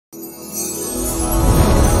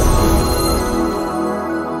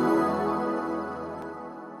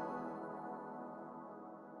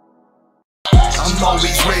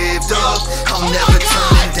always revved up, I'm never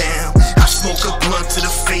turning down. I smoke a blunt to the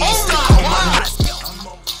face, they call my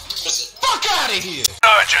fuck out of here!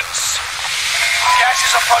 Urgence. Gas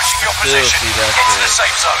is approaching your position. Get to the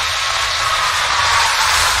safe zone.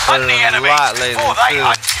 Hunt the enemy before they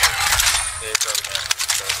hunt you.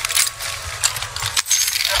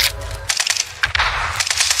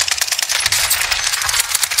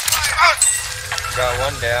 Got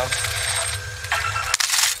one down.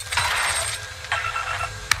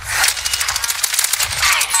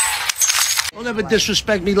 Don't ever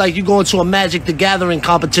disrespect me like you going to a Magic the Gathering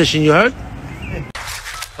competition, you heard?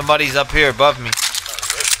 Somebody's up here above me.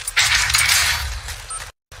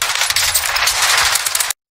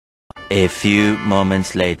 A few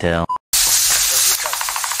moments later.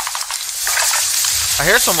 I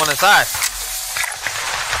hear someone inside.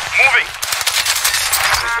 Moving.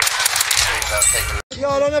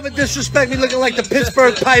 Yo, don't ever disrespect me looking like the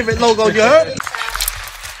Pittsburgh Pirate logo, you heard?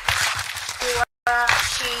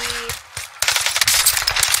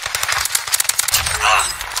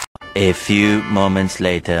 A few moments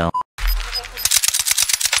later.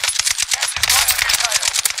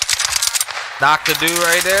 Knocked the dude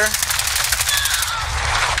right there.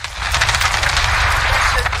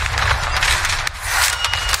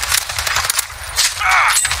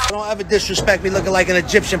 Don't ever disrespect me looking like an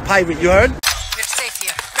Egyptian pirate, you heard? We're safe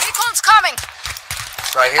here. Recon's coming!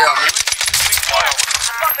 Right here on me.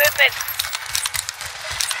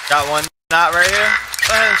 Got one knot right here.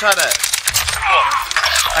 Go ahead and try that.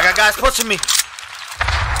 I got guys pushing me.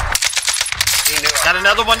 Got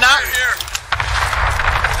another one knot.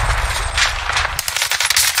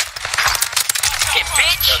 Hey,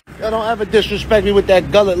 bitch! Yo, don't ever disrespect me with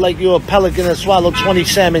that gullet like you're a pelican that swallowed 20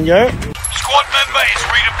 salmon, you heard? Squad member is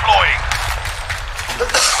redeploying.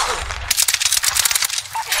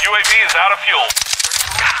 UAV is out of fuel.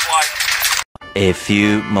 A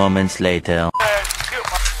few moments later.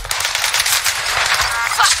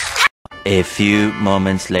 A few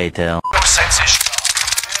moments later. No senses.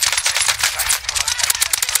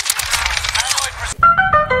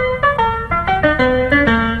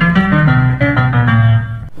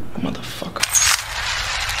 Motherfucker.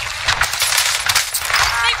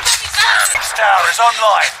 Tower is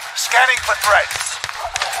online. Scanning for threats.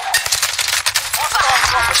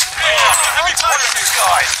 Heavy fire in the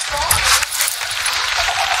skies.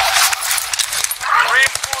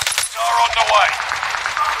 Reinforcements are on the way.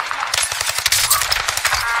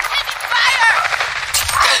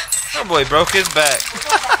 Oh boy, broke his back.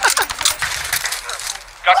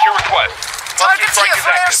 Got your request. Target's here for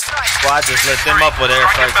airstrike! Well, I just let them up with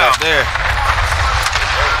airstrikes up there.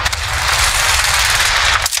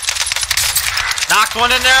 Knocked one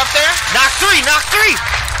in there up there. Knock three, knock three.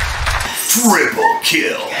 Triple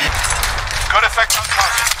kill. Good effect on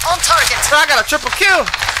target. On target! So I got a triple kill.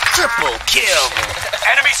 Triple kill.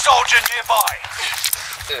 Enemy soldier nearby.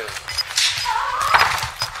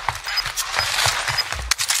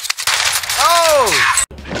 Oh!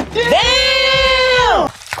 Damn!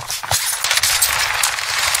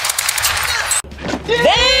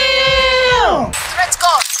 Damn! Let's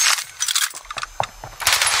go!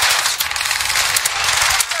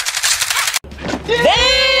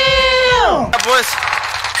 Damn! Boys.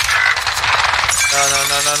 No,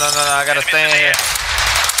 I gotta stay in here.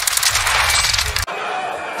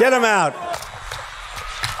 Get him out.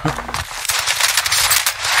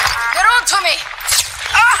 Get on to me!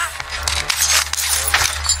 Ah!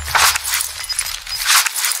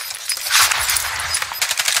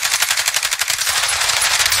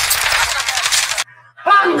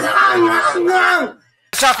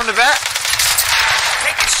 Shot from the back.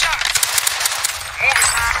 Take a shot.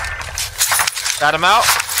 Got him out.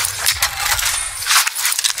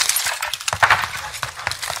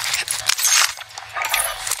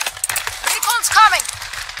 Recon's coming!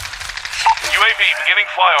 UAV beginning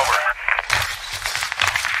flyover.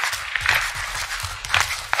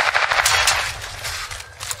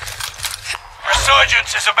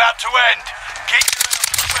 Resurgence is about to end. Keep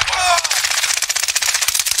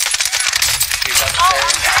Oh,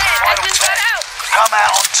 I'm dead! I just got out! Come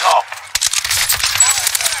out on top.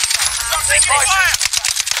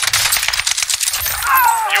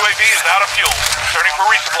 UAV is out of fuel. Turning for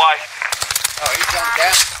resupply. Oh, he's on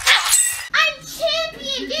gas. I'm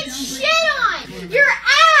champion! Get shit on! Your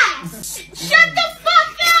ass! Shut the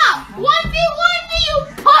fuck up! 1v1 me, you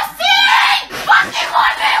pussy! Fucking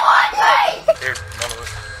 1v1 me! Here, none of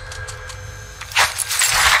us.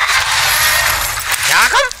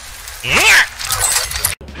 Knock him? Yeah.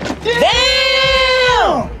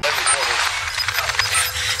 Damn!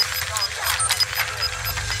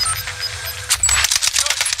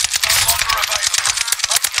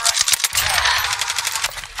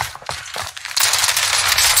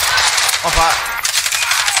 Oh, pop.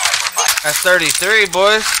 That's 33,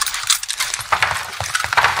 boys.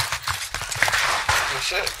 Good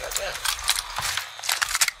shit, goddamn.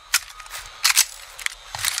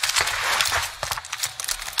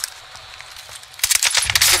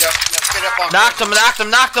 Let's get up on Knocked him, knocked him,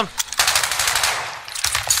 knocked him.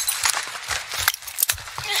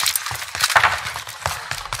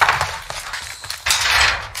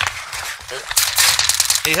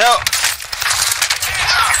 Need help.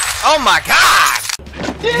 Oh my god!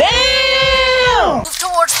 Damn! Move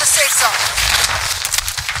towards the safe zone.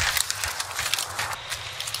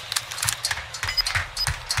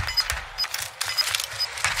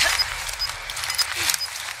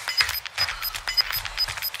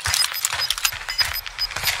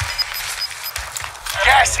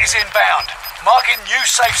 Gas is inbound. Marking new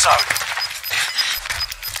safe zone.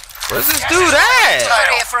 Where's this dude at?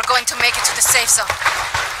 Hurry if we're going to make it to the safe zone.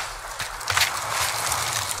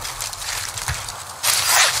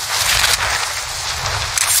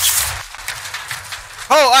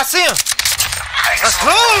 Oh, I see him. Let's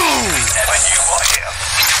move. Never knew what hit him.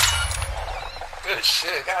 Good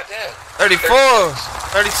shit, goddamn. 34,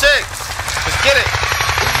 36. Let's get it.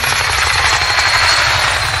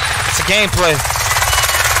 It's a gameplay.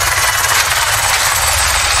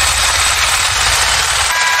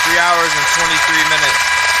 Hours and 23 minutes.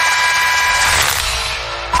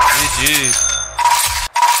 GG.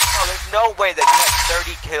 Oh, there's no way that you had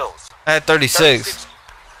 30 kills. I had 36.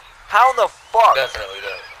 How the fuck? Definitely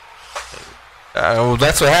does. Well,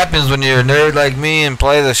 that's what happens when you're a nerd like me and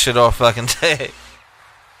play this shit all fucking day.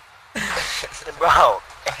 Bro.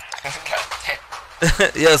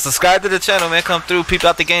 Yo, subscribe to the channel, man. Come through, peep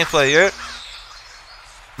out the gameplay, you heard?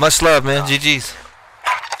 Much love, man. GG's.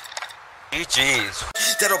 GG's.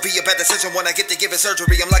 That'll be a bad decision when I get to give it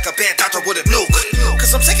surgery. I'm like a bad doctor with a nuke.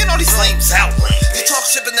 Cause I'm taking all these flames out. You talk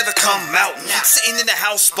shit but never come out. Sitting in the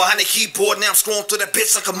house behind the keyboard. Now I'm scrolling through that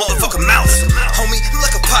bitch like a motherfucking mouse. Homie, you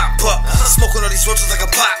like a pop up. Smoking all these roaches like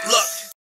a pot. Look.